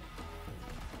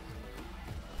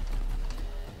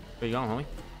 Where you going, homie?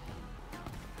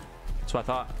 That's what I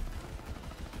thought.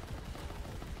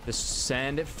 Just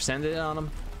send it on him.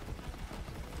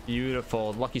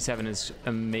 Beautiful. Lucky-7 is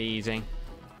amazing.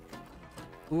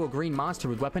 Ooh, a green monster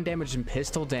with weapon damage and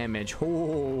pistol damage.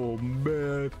 Oh,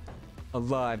 man.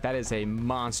 Alive. That is a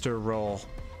monster roll.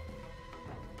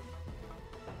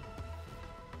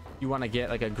 You want to get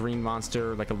like a green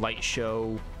monster, like a light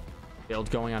show build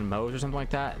going on Moe's or something like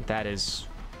that. That is...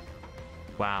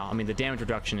 Wow. I mean, the damage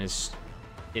reduction is...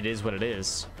 It is what it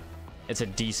is. It's a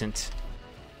decent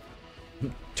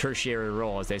tertiary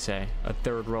roll, as they say. A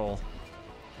third roll.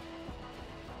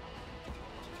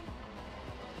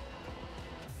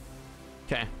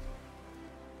 Okay.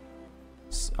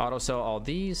 Auto sell all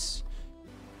these.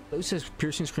 Those says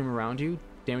piercing scream around you,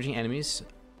 damaging enemies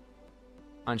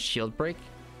on shield break.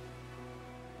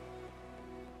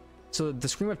 So the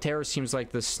scream of terror seems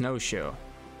like the snowshoe.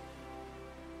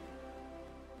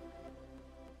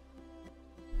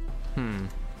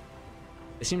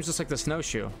 It seems just like the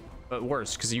snowshoe, but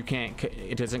worse because you can't.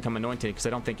 It doesn't come anointed because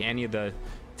I don't think any of the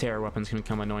terror weapons can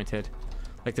come anointed.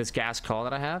 Like this gas call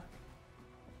that I have.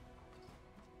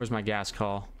 Where's my gas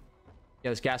call?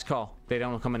 Yeah, this gas call. They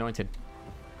don't come anointed.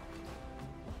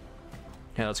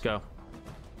 Okay, let's go.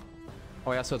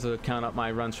 Oh, I also have to count up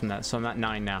my runs from that, so I'm at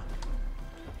 9 now.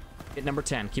 Hit number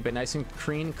 10. Keep it nice and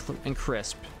clean and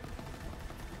crisp.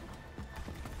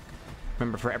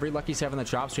 Remember, for every lucky 7 that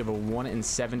drops, you have a 1 in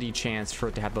 70 chance for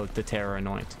it to have the terror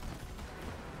anoint.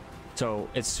 So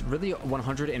it's really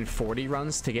 140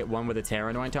 runs to get one with a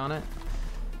terror anoint on it.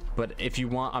 But if you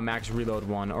want a max reload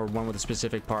one or one with the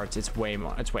specific parts, it's way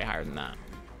more. It's way higher than that.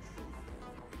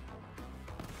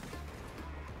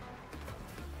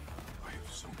 I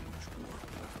have so much work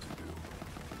left to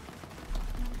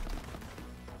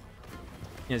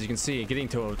do. As you can see, getting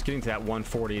to that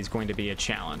 140 is going to be a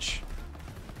challenge.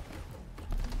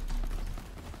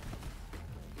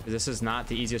 This is not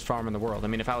the easiest farm in the world. I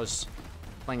mean, if I was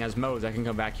playing as modes, I can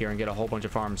come back here and get a whole bunch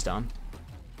of farms done.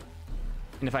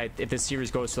 And if this series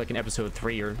goes to like an episode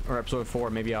 3 or episode 4,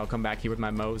 maybe I'll come back here with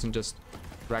my modes and just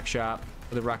wreck shop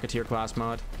with a Rocketeer class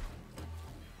mod.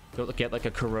 Go get like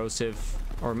a corrosive,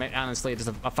 or honestly, just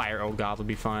a fire old god would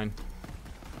be fine.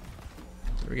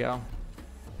 There we go.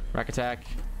 Rack attack.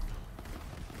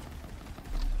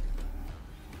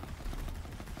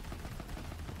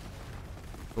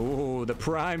 Ooh, the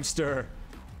Primester.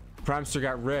 Primester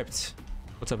got ripped.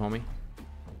 What's up, homie?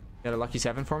 Got a lucky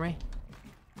 7 for me?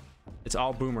 It's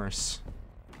all boomers.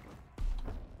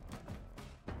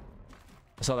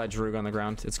 I saw that Droog on the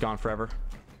ground. It's gone forever.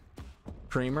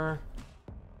 Creamer.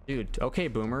 Dude, okay,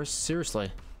 boomers. Seriously.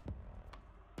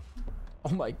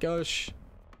 Oh my gosh.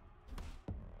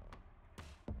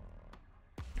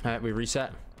 Alright, we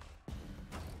reset.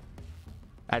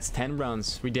 That's 10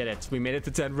 runs. We did it. We made it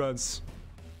to 10 runs.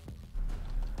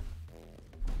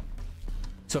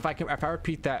 So if I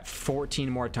repeat that 14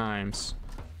 more times,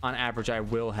 on average, I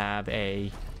will have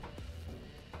a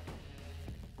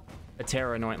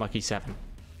Terra Anoint Lucky 7.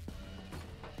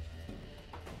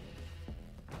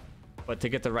 But to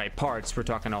get the right parts, we're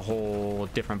talking a whole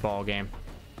different ball game.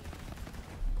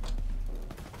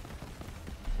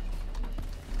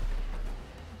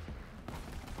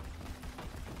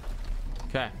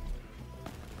 Okay.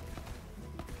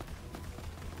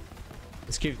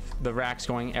 Let's keep the racks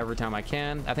going every time I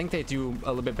can. I think they do a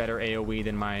little bit better AoE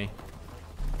than my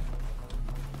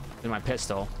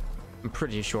pistol. I'm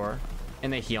pretty sure.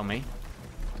 And they heal me.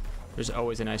 There's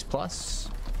always a nice plus.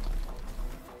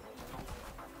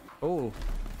 Oh,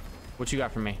 what you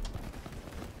got for me?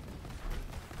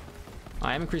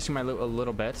 I am increasing my loot a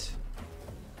little bit.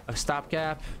 A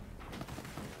stopgap.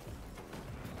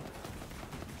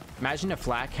 Imagine if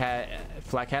Flak had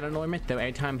an anointment that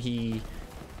anytime he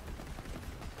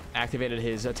activated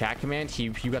his attack command,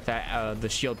 you got that the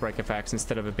shield break effects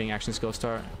instead of it being action skill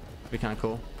start. It'd be kind of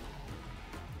cool.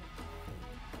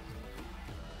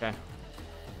 Okay.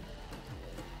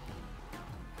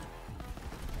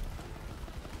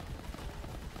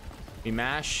 We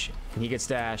mash and he gets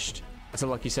dashed. That's a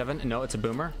lucky 7. No, it's a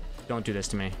boomer. Don't do this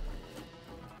to me.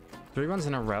 3 runs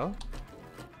in a row?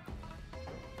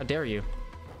 How dare you?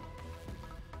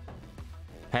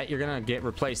 Hey, you're gonna get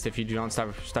replaced if you don't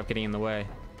stop getting in the way.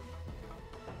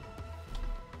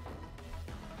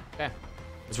 Okay,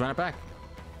 let's run it back.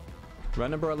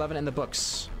 Run number 11 in the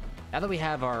books. Now that we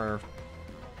have our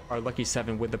lucky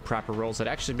 7 with the proper rolls, it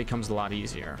actually becomes a lot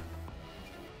easier.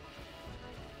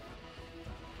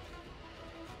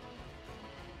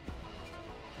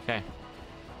 Okay,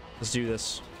 let's do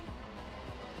this.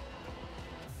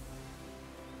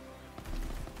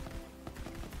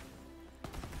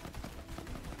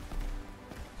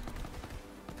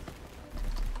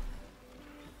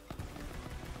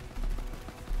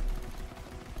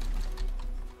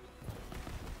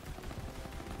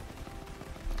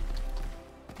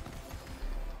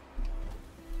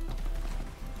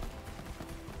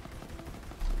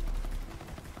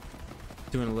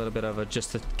 Doing a little bit of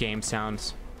just the game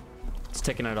sounds. It's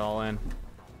taking it all in.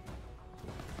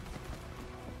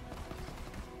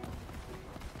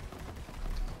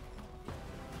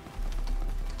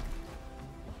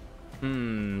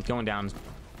 Going down.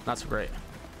 Not so great.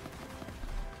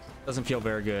 Doesn't feel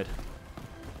very good.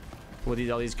 With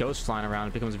all these ghosts flying around,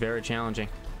 it becomes very challenging.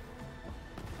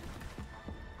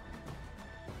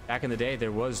 Back in the day,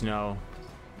 there was no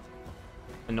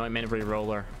anointment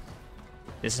re-roller.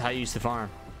 This is how you used to farm.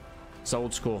 It's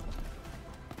old school.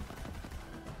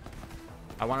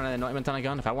 I wanted an anointment on a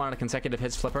gun. If I wanted a consecutive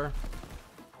hits flipper,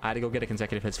 I had to go get a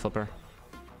consecutive hits flipper.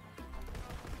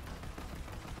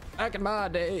 Back in my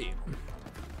day.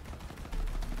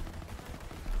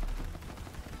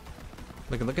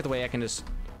 Look at the way I can just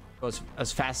go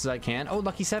as fast as I can. Oh,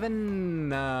 Lucky-7.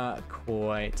 Not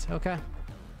quite. Okay.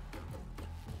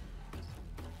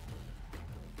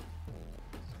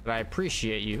 But I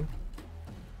appreciate you.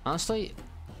 Honestly,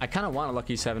 I kind of want a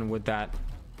Lucky-7 with that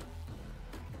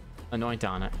anoint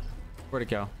on it. Where'd it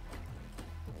go?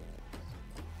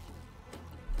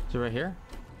 Is it right here?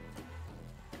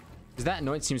 Because that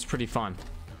anoint seems pretty fun.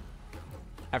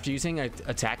 After using an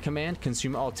attack command,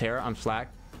 consume all terror on flak,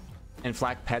 and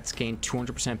flak pets gain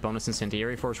 200% bonus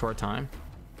incendiary for a short time.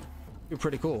 Be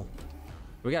pretty cool.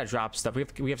 We gotta drop stuff.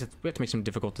 We have to make some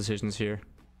difficult decisions here.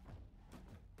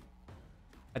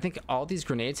 I think all these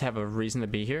grenades have a reason to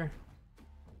be here.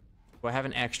 Do I have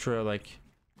an extra like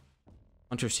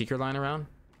hunter seeker line around?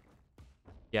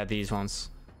 Yeah, these ones.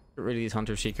 Get rid of these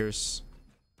hunter seekers.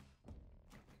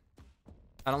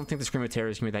 I don't think the Scream of Terror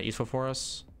is gonna be that useful for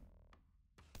us.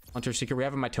 Hunter seeker. We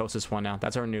have a mitosis one now.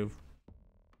 That's our new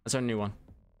one.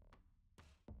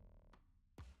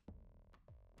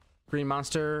 Green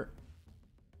monster.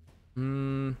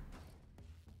 It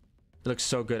looks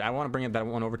so good. I want to bring that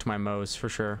one over to my Moes for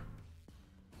sure.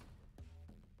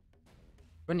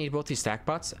 Do I need both these stack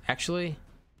bots? Actually,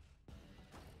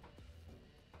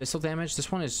 missile damage.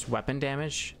 This one is weapon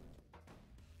damage.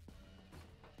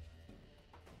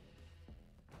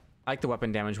 I like the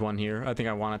weapon damage one here. I think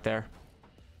I want it there.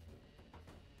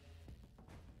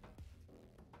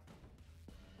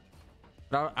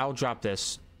 But I'll drop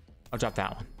this. I'll drop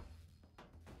that one.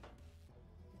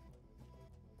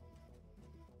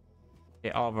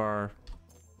 Okay, all of our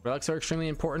relics are extremely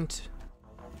important.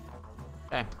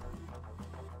 Okay.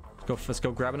 Let's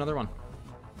go grab another one.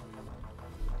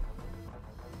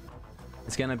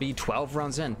 It's gonna be 12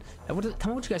 runs in. Tell me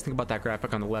what you guys think about that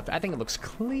graphic on the left. I think it looks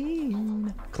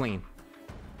clean. Clean.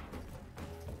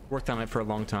 Worked on it for a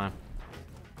long time.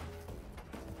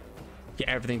 Get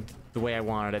everything the way I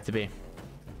wanted it to be.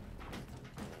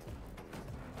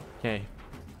 Okay.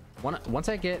 Once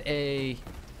I get a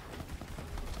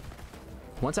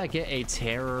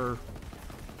terror.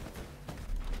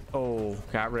 Oh,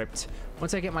 got ripped.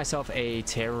 Once I get myself a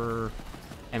terror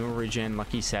ammo regen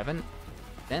Lucky-7,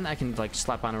 then I can like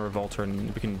slap on a revolter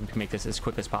and we can make this as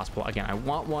quick as possible. Again, I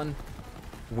want one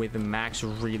with max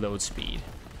reload speed.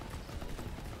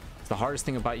 The hardest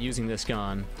thing about using this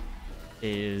gun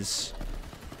is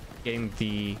getting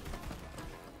the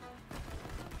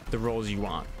rolls you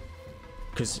want,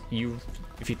 because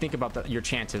if you think about your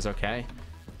chances, okay,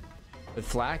 with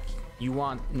flak you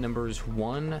want numbers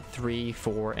 1, 3,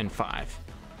 4, and 5,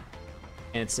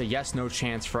 and it's a yes no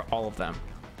chance for all of them.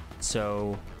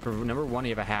 So for number 1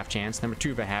 you have a half chance, number 2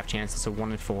 you have a half chance, it's a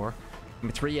 1 in 4,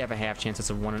 number 3 you have a half chance,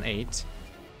 it's a 1 in 8,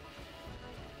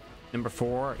 number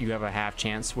 4 you have a half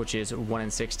chance, which is 1 in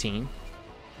 16,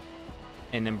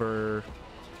 and number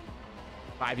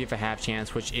 5 you have a half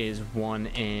chance, which is 1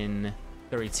 in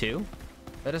 32.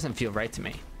 That doesn't feel right to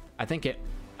me. I think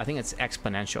it's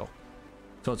exponential.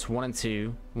 So it's 1 in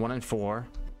 2, 1 in 4,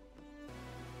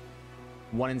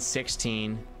 1 in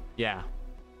 16. Yeah.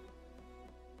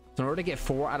 So in order to get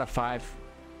 4 out of 5,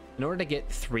 in order to get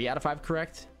 3 out of 5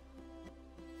 correct,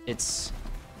 it's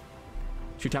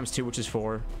 2 times 2, which is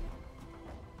 4,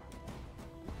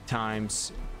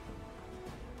 times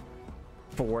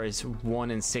 4 is 1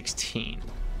 in 16.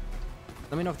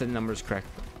 Let me know if the number is correct.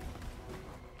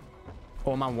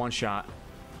 Oh, I'm on 1 shot.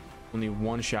 Only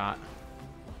 1 shot.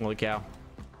 Holy cow.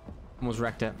 Almost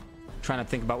wrecked it. Trying to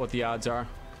think about what the odds are.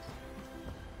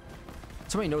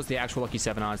 Somebody knows the actual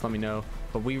Lucky-7 odds, let me know.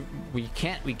 But we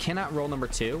cannot roll number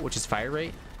 2, which is fire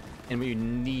rate, and we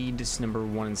need this number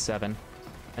 1 and 7.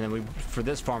 And then for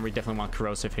this farm we definitely want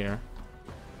corrosive here.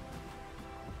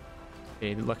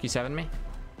 Okay, Lucky-7 me.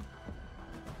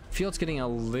 Field's getting a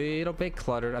little bit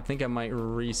cluttered. I think I might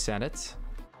reset it.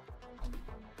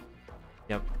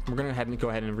 Yep, we're gonna go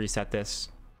ahead and reset this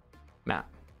map.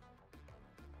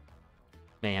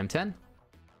 Mayhem 10.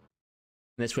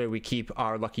 This way we keep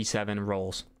our lucky 7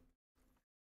 rolls.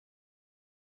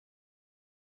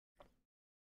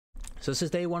 So this is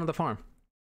day 1 of the farm.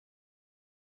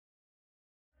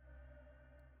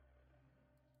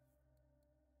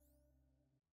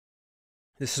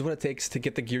 This is what it takes to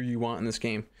get the gear you want in this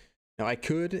game. Now I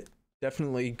could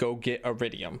definitely go get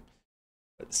iridium.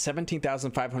 But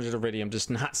 17,500 iridium does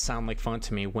not sound like fun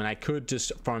to me when I could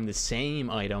just farm the same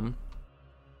item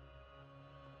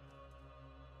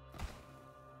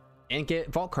and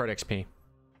get vault card XP.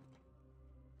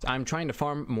 I'm trying to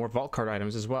farm more vault card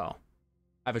items as well.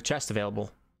 I have a chest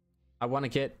available. I want to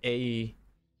get an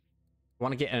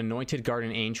anointed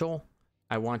guardian angel.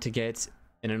 I want to get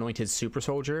an anointed super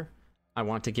soldier. I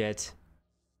want to get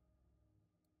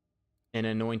an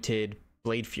anointed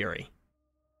blade fury.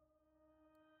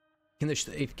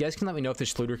 If you guys can let me know if the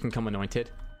Schluter can come anointed.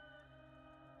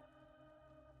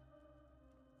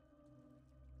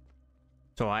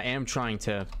 So I am trying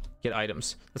to get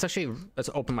items. Let's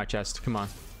open my chest. Come on.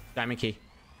 Diamond key.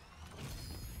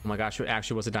 Oh my gosh, it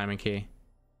actually was a diamond key.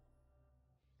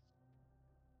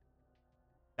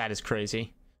 That is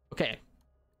crazy. Okay.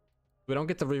 We don't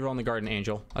get the reroll on the guardian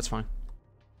angel. That's fine.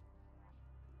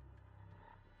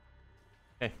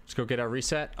 Okay, let's go get our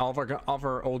reset. All of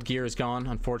our old gear is gone,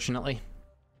 unfortunately.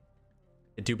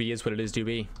 It do be is what it is do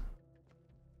be.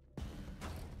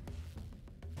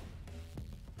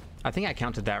 I think I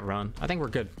counted that run. I think we're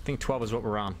good. I think 12 is what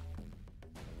we're on.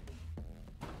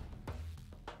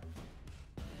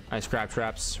 Nice crab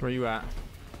traps. Where you at?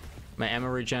 My ammo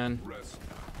regen. Rest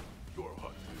now. Your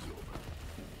hunt is over.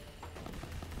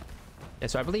 Yeah,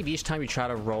 so I believe each time you try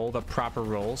to roll the proper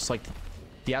rolls, like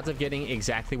the odds of getting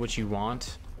exactly what you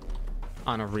want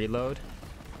on a reload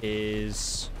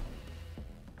is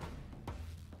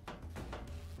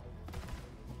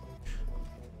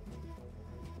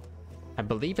I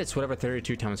believe it's whatever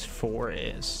 32 times 4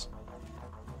 is.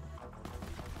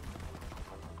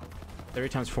 30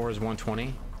 times 4 is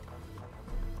 120.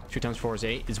 2 times 4 is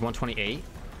 8. Is 128.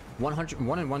 1 and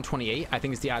 128 I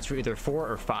think is the odds for either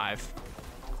 4 or 5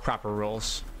 proper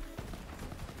rolls.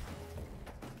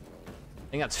 I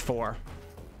think that's 4.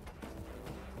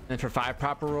 And for 5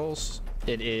 proper rolls,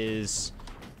 it is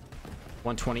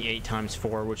 128 times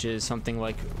 4, which is something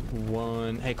like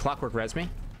 1. Hey, Clockwork res me.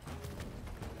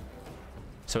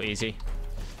 So easy.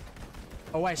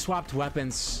 Oh, I swapped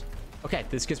weapons. Okay,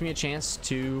 this gives me a chance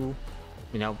to,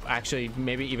 you know, actually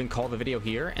maybe even call the video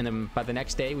here, and then by the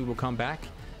next day we will come back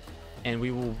and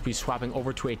we will be swapping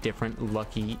over to a different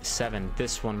lucky 7.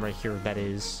 This one right here, that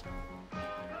is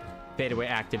fade away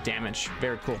active damage.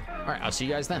 Very cool. All right, I'll see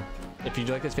you guys then. If you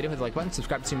like this video, hit the like button,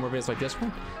 subscribe to see more videos like this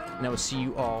one, and I will see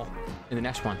you all in the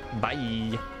next one.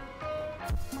 Bye.